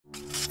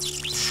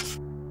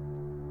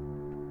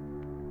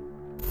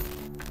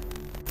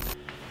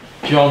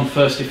John,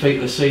 first defeat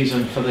of the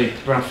season for the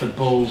Bradford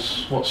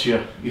Bulls. What's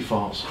your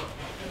thoughts?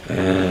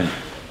 Good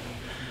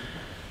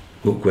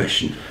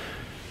question.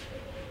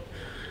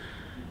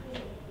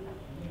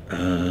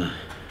 Not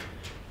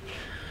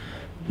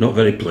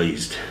very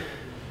pleased.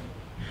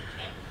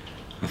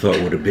 I thought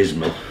it was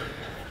abysmal.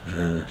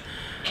 I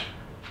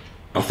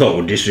thought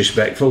it was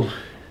disrespectful.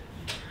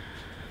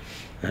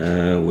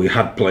 We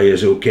had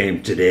players who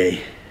came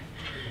today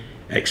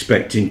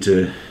expecting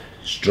to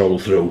stroll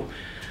through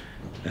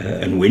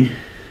and win,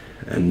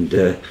 and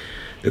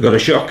they got a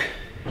shock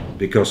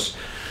because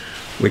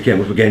we came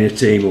up against a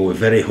team who were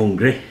very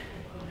hungry,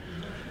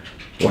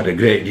 who had a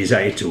great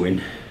desire to win.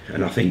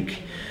 And I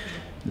think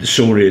the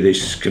summary of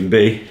this can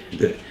be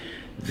that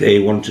they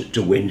wanted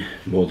to win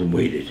more than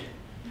we did,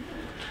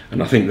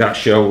 and I think that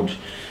showed.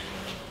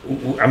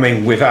 I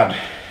mean, we've had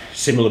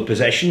similar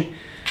possession,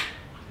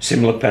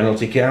 similar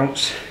penalty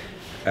counts,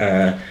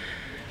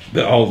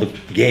 but all the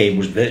game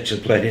was virtually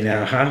played in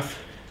our half,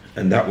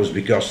 and that was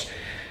because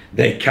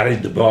they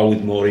carried the ball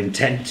with more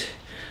intent.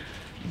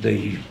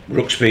 The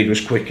ruck speed was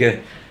quicker,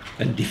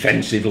 and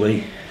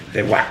defensively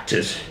they whacked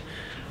us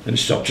and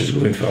stopped us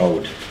going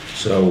forward.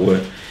 So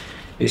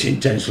it's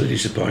intensely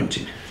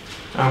disappointing.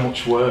 How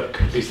much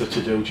work is there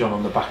to do, John,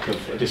 on the back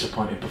of a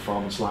disappointing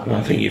performance like that?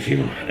 Well, I think if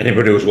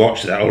anybody who's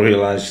watched that will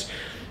realise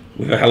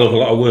we've a hell of a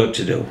lot of work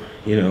to do.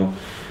 You know,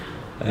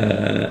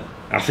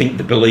 I think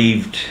they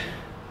believed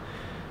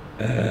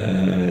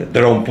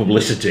their own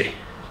publicity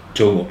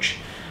too much.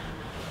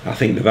 I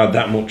think they've had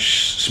that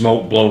much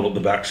smoke blown up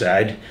the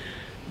backside.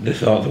 They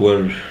thought they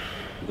were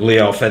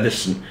Leo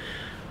Featherstone.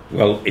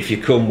 Well, if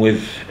you come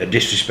with a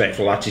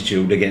disrespectful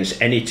attitude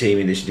against any team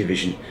in this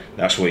division,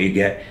 that's what you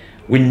get.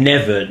 We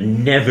never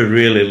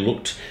really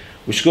looked.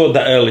 We scored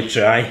that early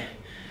try,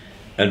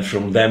 and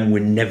from them we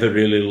never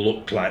really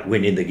looked like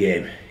winning the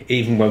game.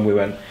 Even when we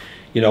went,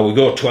 you know, we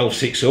go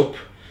 12-6 up,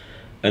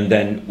 and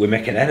then we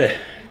make an header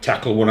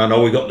tackle one. I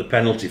know we got the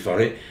penalty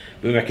for it,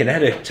 but we make an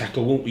header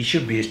tackle one. We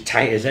should be as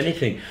tight as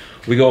anything.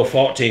 We go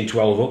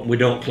 14-12 up, and we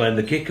don't claim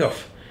the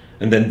kickoff,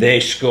 and then they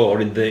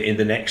score in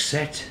the next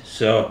set.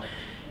 So,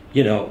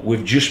 you know,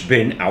 we've just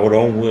been our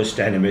own worst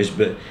enemies.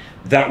 But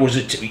that was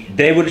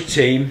they were a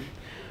team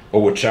who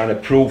were trying to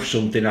prove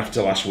something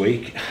after last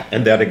week,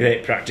 and they had a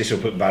great practice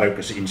up at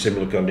Bradford in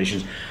similar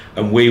conditions,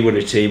 and we were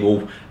a team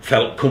who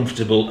felt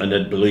comfortable and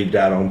had believed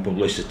our own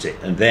publicity,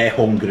 and their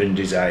hunger and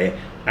desire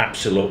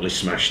absolutely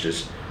smashed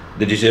us.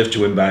 They deserve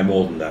to win by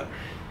more than that.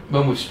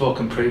 When we've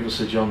spoken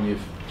previously, John,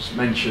 you've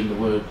mentioned the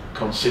word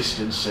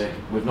consistency.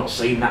 We've not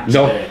seen that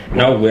today.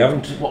 No, we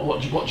haven't.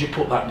 What do you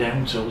put that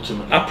down to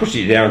ultimately? I put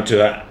it down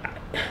to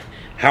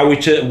how we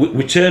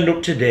turned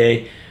up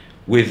today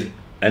with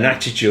an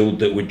attitude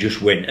that would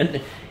just win, and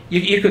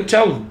you could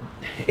tell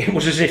it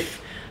was as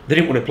if they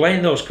didn't want to play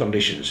in those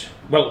conditions.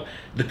 Well,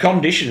 the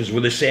conditions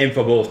were the same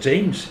for both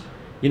teams.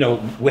 You know,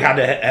 we had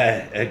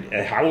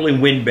a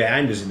howling wind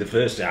behind us in the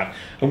first half,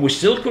 and we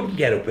still couldn't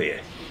get up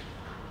here.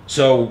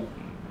 So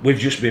we've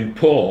just been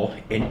poor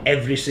in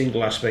every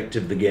single aspect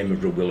of the game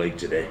of rugby league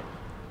today.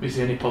 Is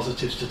there any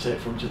positives to take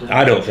from today?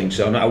 I don't think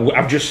so. No,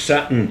 I've just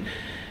sat and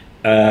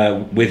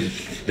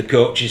with the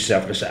coaching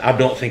staff, and I said, I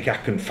don't think I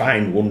can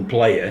find one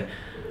player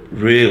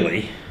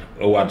really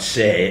who I'd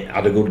say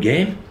had a good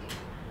game.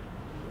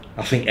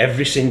 I think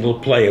every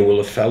single player will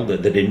have felt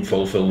that they didn't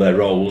fulfil their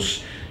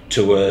roles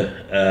to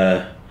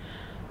an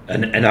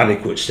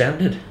adequate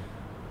standard.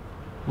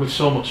 With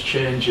so much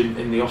change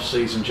in the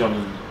off-season, John,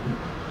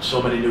 and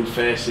so many new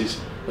faces,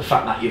 the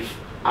fact that you've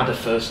had a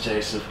first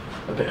taste of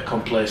a bit of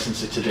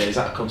complacency today, is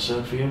that a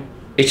concern for you?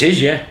 It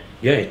is, yeah.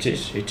 Yeah, it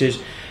is. It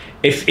is.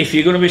 If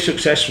you're going to be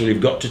successful,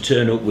 you've got to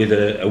turn up with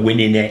a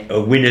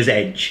winner's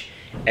edge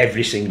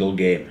every single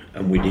game,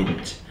 and we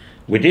didn't.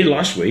 We did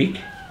last week,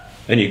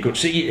 and you could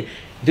see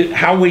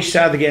how we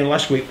started the game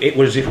last week. It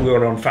was as if we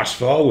were on fast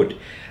forward.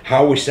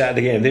 How we started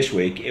the game this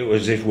week, it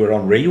was as if we were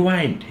on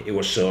rewind. It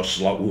was so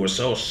slow. We were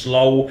so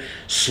slow,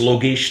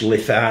 sluggish,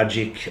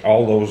 lethargic,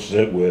 all those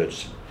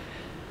words.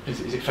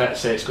 Is it fair to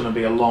say it's going to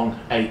be a long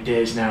 8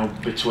 days now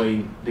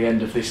between the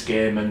end of this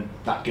game and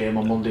that game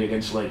on Monday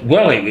against Leigh?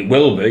 Well, it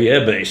will be,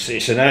 yeah, but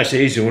it's a nice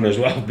easy one as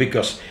well,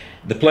 because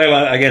the play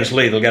like that against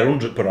Leigh, they'll get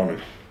 100 put on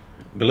them.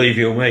 Believe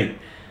you me,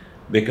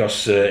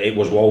 because it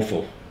was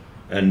woeful,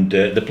 and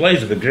the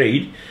players have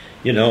agreed.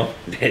 You know,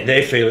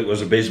 they feel it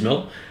was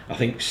abysmal. I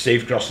think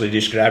Steve Crossley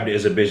described it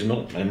as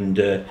abysmal, and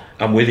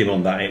I'm with him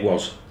on that. It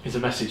was. Is the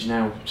message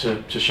now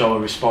to show a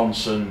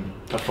response and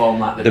perform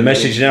like the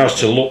message now is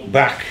to look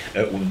back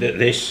at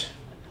this.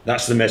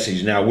 That's the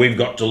message now. We've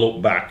got to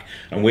look back,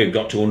 and we've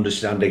got to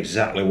understand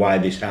exactly why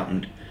this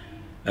happened,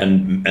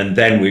 and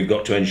then we've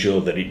got to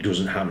ensure that it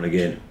doesn't happen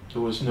again.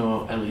 There was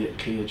no John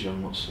Kear,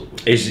 John.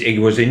 He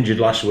was injured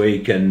last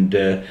week, and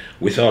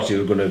we thought he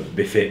was going to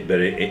be fit,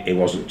 but he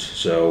wasn't.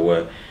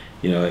 So,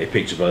 you know, he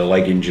picked up a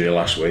leg injury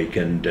last week,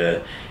 and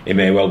he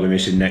may well be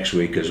missing next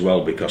week as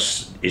well,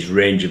 because his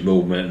range of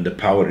movement and the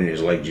power in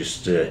his leg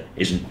just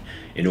isn't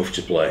enough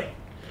to play.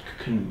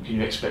 Can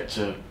you expect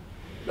to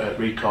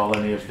recall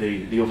any of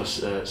the other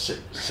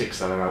six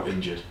that are out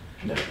injured?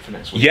 for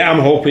next week? Yeah, I'm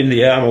hoping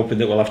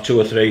that we'll have 2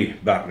 or 3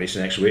 back this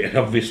next week, and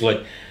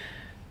obviously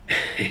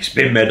it's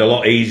been made a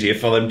lot easier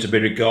for them to be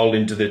recalled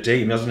into the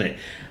team, hasn't it?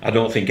 I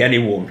don't think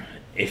anyone,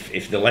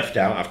 if they're left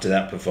out after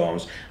that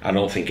performance, I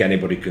don't think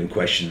anybody can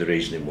question the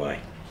reasoning why.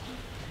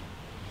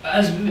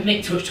 As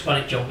Mick touched upon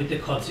it, John, with the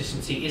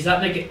consistency, is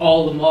that make it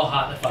all the more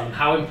hard to fathom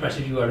how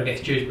impressive you were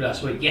against Dewsbury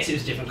last week? Yes, it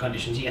was different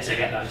conditions. Yes, I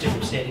get that,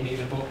 different stadium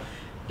even, but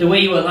the way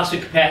you were last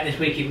week compared to this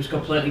week, it was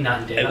completely night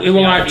and day. We were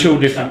like 2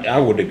 different. I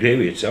would agree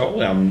with you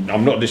totally. I'm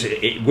not.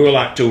 We were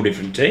like 2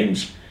 different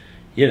teams.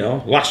 You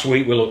know, last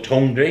week we looked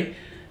hungry,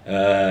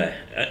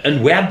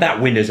 and we had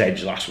that winner's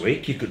edge last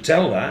week. You could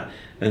tell that.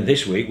 And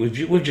this week we've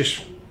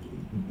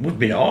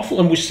been awful,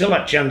 and we still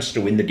had a chance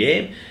to win the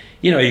game.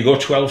 You know, you go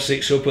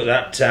 12-6 up at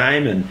that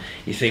time, and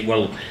you think,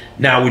 well,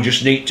 now we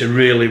just need to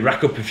really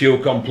rack up a few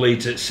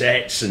completed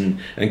sets and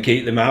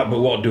keep them out. But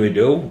what do?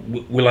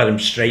 We let them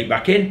straight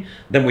back in.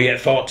 Then we get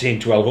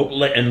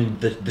 14-12 up, and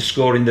the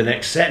score in the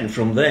next set, and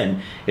from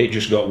then it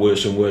just got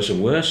worse and worse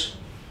and worse.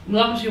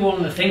 Well, that must be one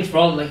of the things for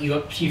all. Like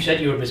you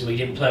said, you were abysmal. You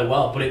didn't play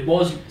well, but it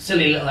was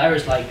silly little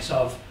errors like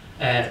sort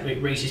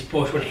of Reese's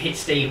push when it hit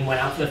Steve and went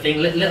out for the thing.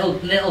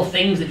 Little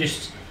things that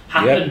just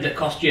happened that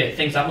cost you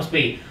things. That must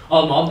be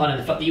all more man, and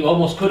the fact that you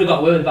almost could have got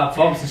away with a bad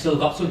performance and still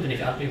got something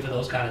if it hadn't been for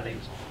those kind of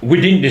things. We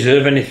didn't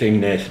deserve anything,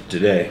 Nathan,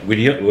 today.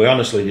 We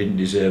honestly didn't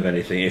deserve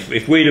anything.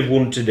 If we'd have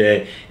won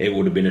today, it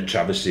would have been a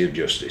travesty of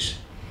justice.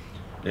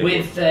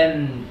 With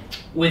Ryan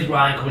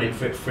coming in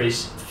for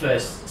his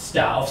first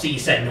start, obviously you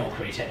said not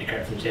pretty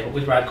technical from him, but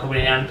with Ryan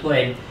coming in and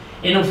playing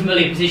in an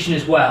unfamiliar position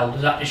as well,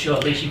 does that just show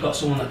at least you've got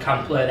someone that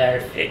can play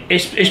there?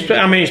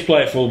 He's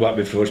played fullback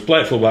before. He's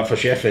played fullback for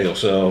Sheffield,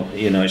 so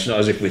you know it's not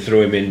as if we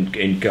threw him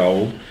in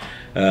cold.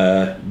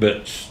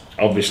 But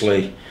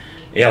obviously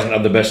he hasn't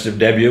had the best of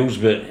debuts,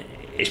 but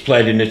he's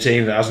played in a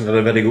team that hasn't had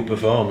a very good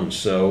performance.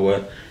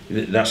 So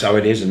that's how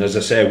it is. And as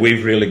I say,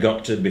 we've really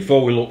got to,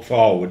 before we look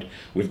forward,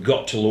 we've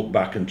got to look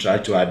back and try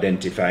to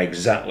identify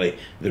exactly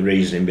the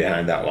reasoning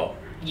behind that lot.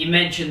 You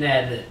mentioned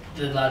there that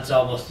the lads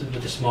almost with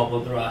the small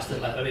bump their ass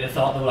that like, I mean, I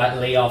thought they were like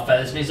Leo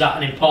feathers, and is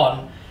that an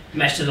important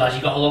message to the lads?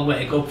 You've got a long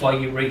way to go before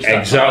you reach that.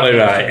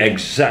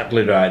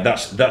 Exactly right.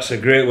 That's a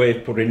great way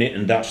of putting it,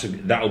 and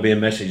that'll be a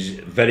message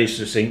very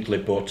succinctly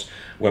put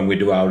when we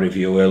do our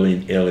review early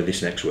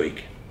this next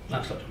week.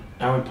 Excellent.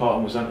 How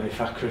important was Anthony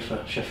Thackeray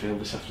for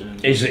Sheffield this afternoon?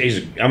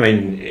 I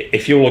mean,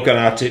 if you look at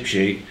our tip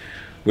sheet,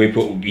 we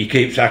put you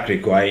keep Thackeray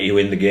quiet, you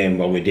win the game.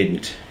 Well, we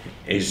didn't.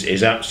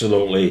 Is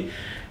absolutely.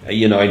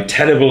 You know, in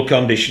terrible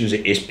conditions,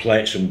 he's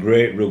played some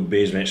great rugby,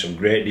 he's made some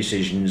great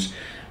decisions,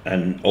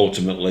 and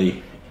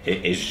ultimately,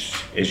 it's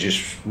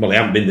just, well, he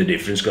hasn't been the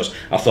difference, because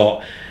I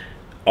thought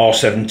all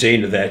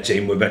 17 of their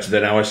team were better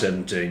than our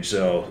 17,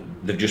 so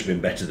they've just been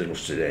better than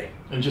us today.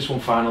 And just one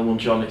final one,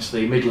 John, it's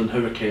the Midland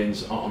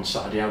Hurricanes on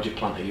Saturday. How do you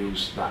plan to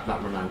use that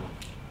run out?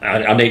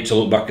 I need to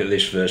look back at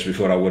this first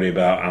before I worry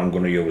about how I'm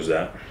going to use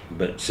that.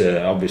 But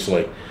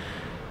obviously,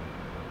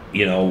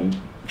 you know,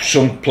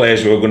 some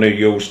players we're going to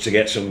use to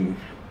get some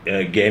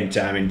game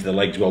time into the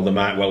legs, well, they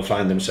might well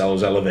find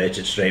themselves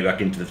elevated straight back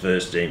into the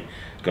first team,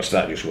 because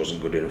that just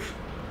wasn't good enough.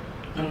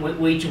 And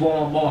we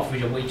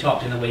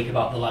talked in the week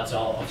about the lads,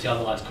 obviously all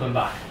the lads coming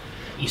back.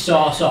 You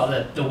saw sort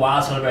of the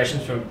wild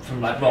celebrations from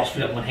like Ross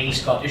when he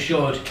scored. It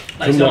showed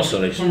like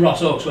from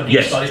Ross Oakes when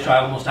he scored his try,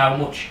 almost how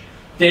much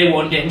they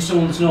wanted it, and some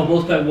of the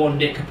snowballs players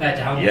wanted it compared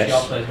to how much your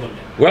players wanted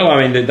it. Well,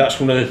 I mean, that's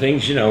one of the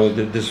things, you know,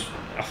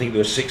 I think there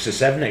were 6 or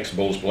 7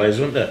 ex-Bulls players,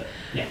 weren't there?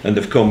 Yeah. And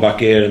they've come back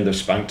here and they've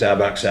spanked our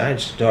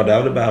backsides, no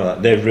doubt about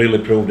that. They've really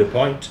proved a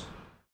point.